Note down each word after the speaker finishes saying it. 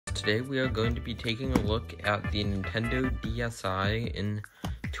today we are going to be taking a look at the Nintendo DSi in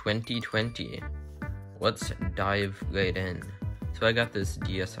 2020. Let's dive right in. So I got this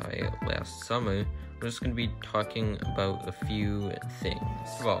DSi last summer. We're just going to be talking about a few things.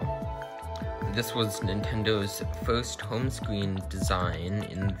 First of all, this was Nintendo's first home screen design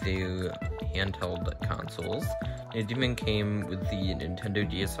in their handheld consoles. It even came with the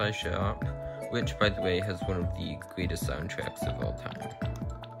Nintendo DSi Shop, which, by the way, has one of the greatest soundtracks of all time.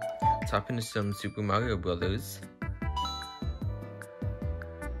 Let's hop into some Super Mario Brothers.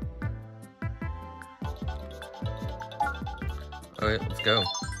 Alright, let's go.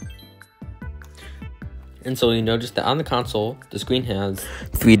 And so you notice that on the console, the screen has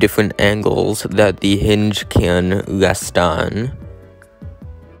 3 different angles that the hinge can rest on.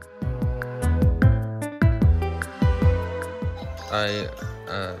 I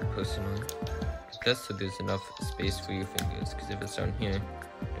personally like this so there's enough space for your fingers, because if it's down here,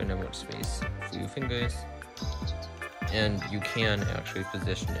 you don't have much space for your fingers. And you can actually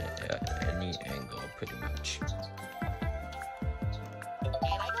position it at any angle pretty much.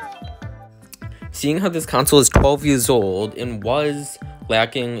 Seeing how this console is 12 years old and was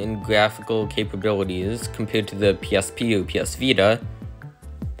lacking in graphical capabilities compared to the PSP or PS Vita,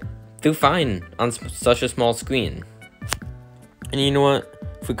 they're fine on such a small screen. And you know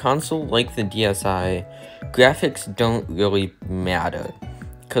what? For a console like the DSi, graphics don't really matter,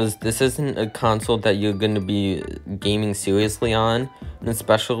 because this isn't a console that you're going to be gaming seriously on, and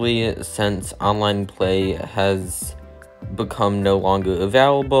especially since online play has become no longer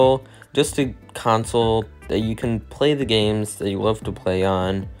available. Just a console that you can play the games that you love to play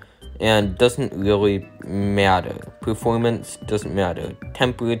on, and doesn't really matter. Performance doesn't matter.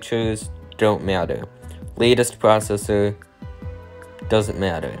 Temperatures don't matter. Latest processor doesn't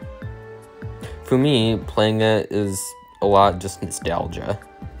matter. For me, playing it is a lot just nostalgia.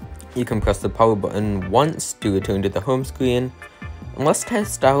 You can press the power button once to return to the home screen, and let's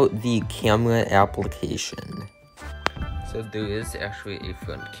test out the camera application. So there is actually a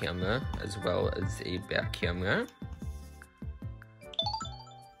front camera as well as a back camera.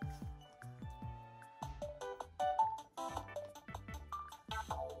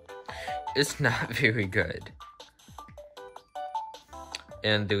 It's not very good.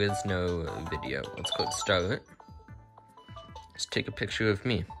 And there is no video. Let's click start. Let's take a picture of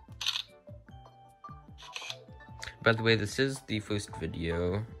me. By the way, this is the first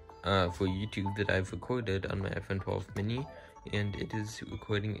video for YouTube that I've recorded on my iPhone 12 mini, and it is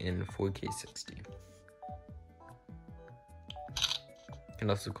recording in 4K 60. You can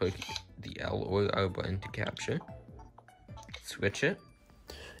also click the L or R button to capture. Switch it.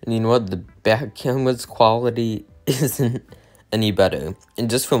 And you know what? The back camera's quality isn't any better. And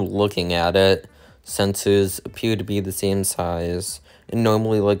just from looking at it, sensors appear to be the same size. And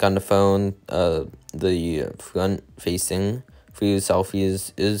normally, like on the phone, the front facing for your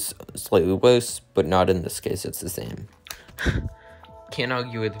selfies is slightly worse, but not in this case, it's the same. Can't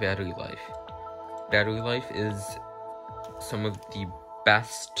argue with battery life. Battery life is some of the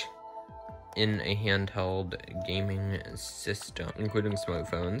best in a handheld gaming system, including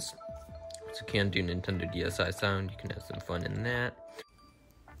smartphones. So you can do Nintendo DSi sound, you can have some fun in that.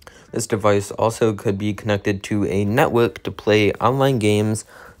 This device also could be connected to a network to play online games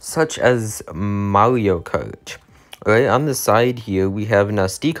such as Mario Kart. Alright, on the side here we have an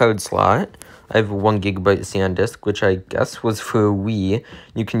SD card slot. I have a 1GB SanDisk, which I guess was for Wii.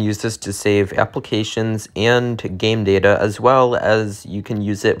 You can use this to save applications and game data, as well as you can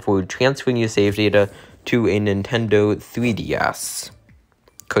use it for transferring your save data to a Nintendo 3DS.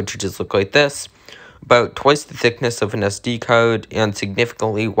 Cartridges look like this, about twice the thickness of an SD card and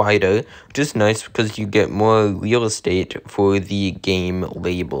significantly wider, which is nice because you get more real estate for the game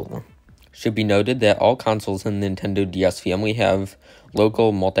label. Should be noted that all consoles in the Nintendo DS family have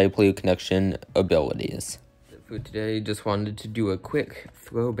local multiplayer connection abilities. For today, just wanted to do a quick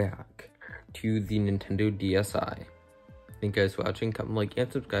throwback to the Nintendo DSi. Thank you guys for watching, comment, like,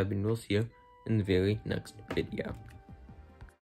 and subscribe, and we'll see you in the very next video.